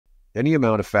Any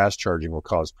amount of fast charging will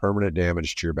cause permanent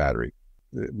damage to your battery.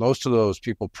 Most of those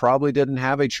people probably didn't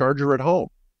have a charger at home,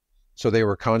 so they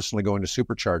were constantly going to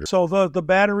superchargers. So the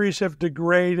batteries have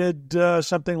degraded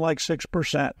something like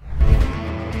 6%.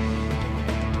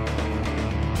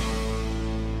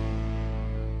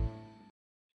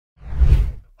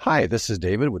 Hi, this is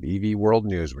David with EV World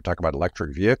News. We're talking about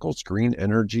electric vehicles, green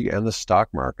energy, and the stock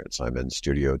markets. I'm in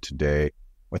studio today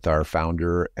with our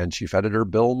founder and chief editor,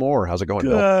 Bill Moore. How's it going,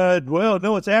 Bill? Good. Well,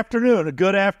 no, it's afternoon. A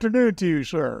good afternoon to you,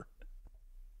 sir.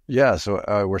 Yeah, so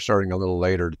we're starting a little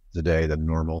later today than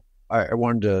normal. I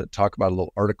wanted to talk about a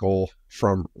little article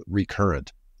from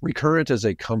Recurrent. Recurrent is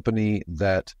a company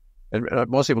that, and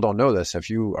most people don't know this, if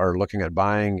you are looking at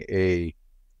buying a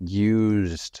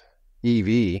used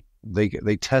EV,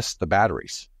 they test the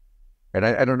batteries. And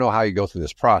I don't know how you go through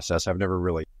this process. I've never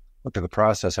really looked at the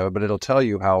process of it, but it'll tell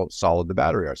you how solid the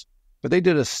battery is. But they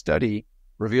did a study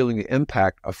revealing the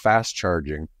impact of fast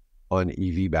charging on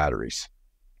EV batteries.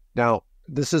 Now,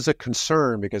 this is a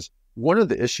concern because one of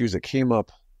the issues that came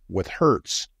up with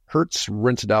Hertz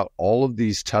rented out all of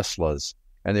these Teslas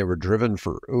and they were driven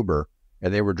for Uber,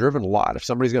 and they were driven a lot. If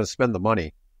somebody's going to spend the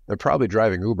money, they're probably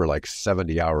driving Uber like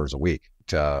 70 hours a week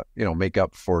to, make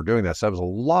up for doing that. So that was a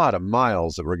lot of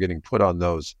miles that were getting put on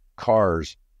those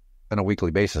cars on a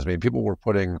weekly basis. I mean, people were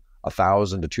putting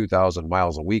 1,000 to 2,000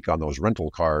 miles a week on those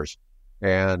rental cars.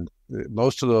 And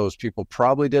most of those people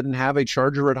probably didn't have a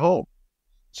charger at home,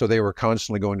 so they were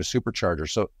constantly going to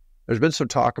superchargers. So there's been some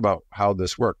talk about how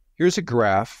this worked. Here's a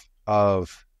graph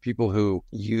of people who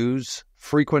use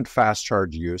frequent fast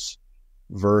charge use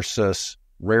versus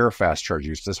rare fast charge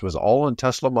use. This was all on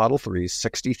Tesla Model 3,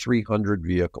 6,300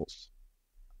 vehicles.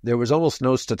 There was almost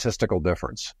no statistical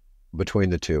difference between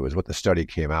the two, is what the study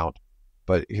came out.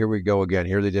 But here we go again.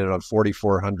 Here they did it on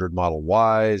 4,400 Model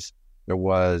Ys. There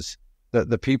was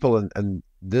the people in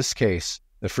this case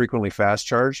that frequently fast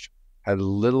charged had a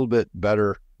little bit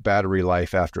better battery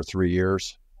life after 3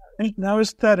 years. Now,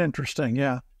 isn't that interesting?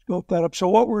 Yeah. Look that up. So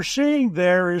what we're seeing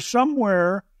there is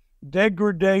somewhere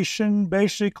degradation,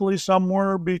 basically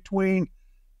somewhere between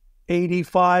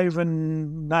 85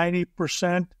 and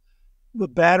 90%. The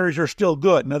batteries are still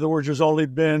good. In other words, there's only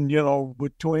been,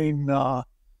 between,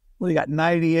 you got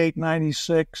 98,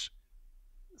 96.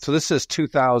 So this is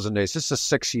 2,000 days. This is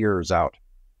 6 years out.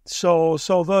 So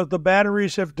the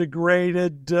batteries have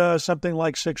degraded something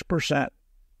like 6%.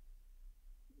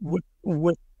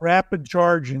 With rapid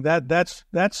charging, that's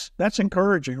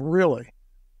encouraging, really.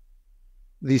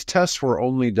 These tests were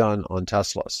only done on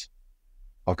Teslas.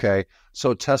 Okay,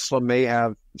 so Tesla may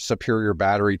have superior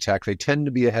battery tech. They tend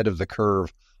to be ahead of the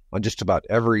curve on just about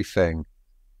everything,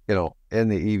 in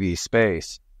the EV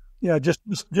space. Yeah, just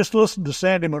listen to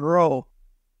Sandy Monroe.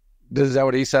 Is that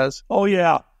what he says? Oh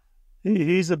yeah,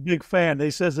 he's a big fan.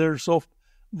 He says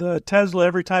the Tesla,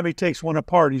 every time he takes one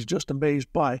apart, he's just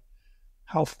amazed by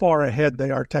how far ahead they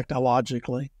are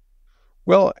technologically.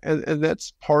 Well, and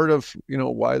that's part of,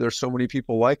 why there's so many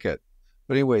people like it.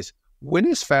 But anyways, when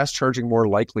is fast charging more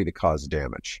likely to cause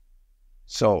damage?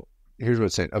 So here's what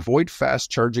it's saying. Avoid fast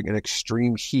charging in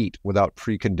extreme heat without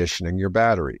preconditioning your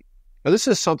battery. Now, this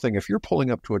is something, if you're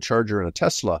pulling up to a charger in a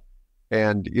Tesla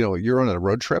and, you're on a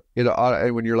road trip,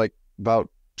 and when you're like about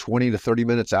 20 to 30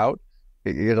 minutes out,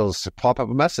 it'll pop up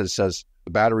a message that says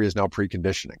the battery is now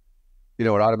preconditioning. It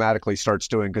automatically starts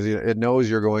doing, because it knows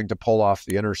you're going to pull off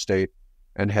the interstate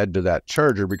and head to that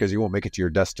charger because you won't make it to your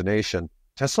destination.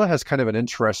 Tesla has kind of an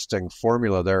interesting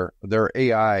formula. Their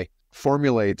AI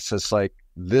formulates it's like,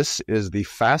 this is the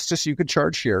fastest you could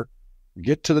charge here,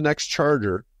 get to the next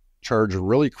charger, charge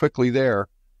really quickly there,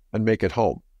 and make it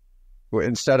home.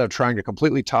 Instead of trying to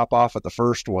completely top off at the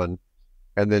first one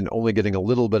and then only getting a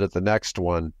little bit at the next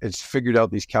one, it's figured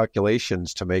out these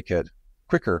calculations to make it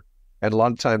quicker. And a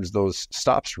lot of times those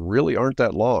stops really aren't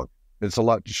that long. It's a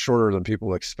lot shorter than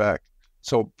people expect.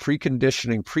 So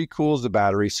preconditioning pre-cools the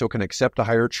battery so it can accept a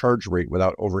higher charge rate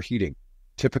without overheating.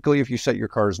 Typically, if you set your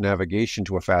car's navigation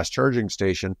to a fast charging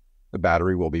station, the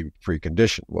battery will be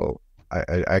preconditioned. Well,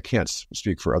 I can't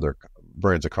speak for other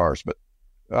brands of cars, but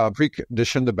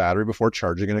precondition the battery before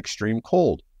charging in extreme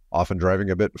cold. Often driving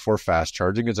a bit before fast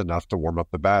charging is enough to warm up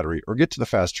the battery or get to the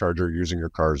fast charger using your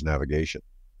car's navigation.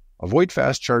 Avoid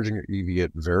fast charging your EV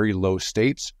at very low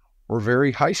states or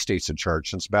very high states of charge,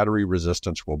 since battery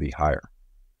resistance will be higher.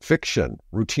 Fiction,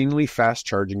 routinely fast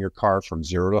charging your car from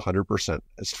 0 to 100%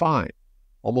 is fine.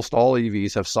 Almost all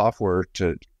EVs have software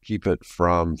to keep it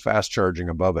from fast charging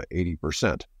above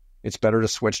 80%. It's better to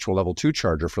switch to a level 2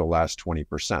 charger for the last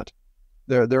 20%.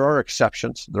 There are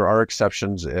exceptions. There are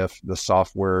exceptions if the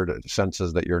software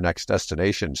senses that your next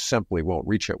destination simply won't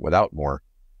reach it without more.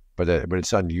 but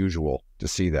it's unusual to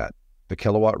see that. The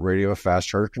kilowatt rating of a fast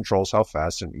charger controls how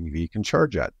fast an EV can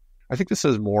charge at. I think this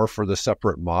is more for the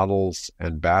separate models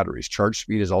and batteries. Charge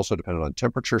speed is also dependent on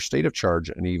temperature, state of charge,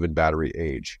 and even battery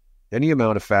age. Any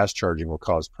amount of fast charging will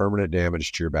cause permanent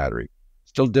damage to your battery.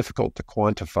 Still difficult to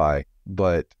quantify,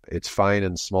 but it's fine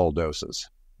in small doses.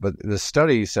 But the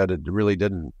study said it really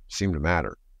didn't seem to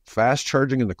matter. Fast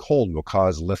charging in the cold will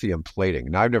cause lithium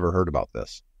plating. Now, I've never heard about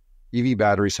this. EV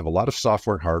batteries have a lot of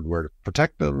software and hardware to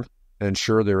protect them and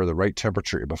ensure they're the right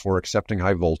temperature before accepting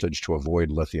high voltage to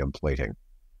avoid lithium plating,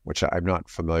 which I'm not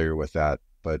familiar with that.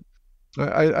 But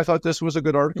I thought this was a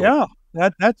good article. Yeah,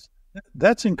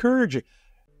 that's encouraging.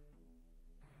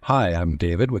 Hi, I'm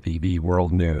David with EV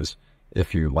World News.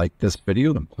 If you like this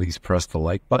video, then please press the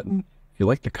like button. If you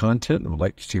like the content and would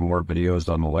like to see more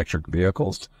videos on electric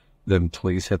vehicles, then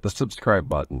please hit the subscribe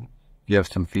button. If you have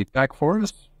some feedback for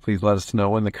us, please let us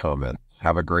know in the comments.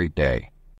 Have a great day.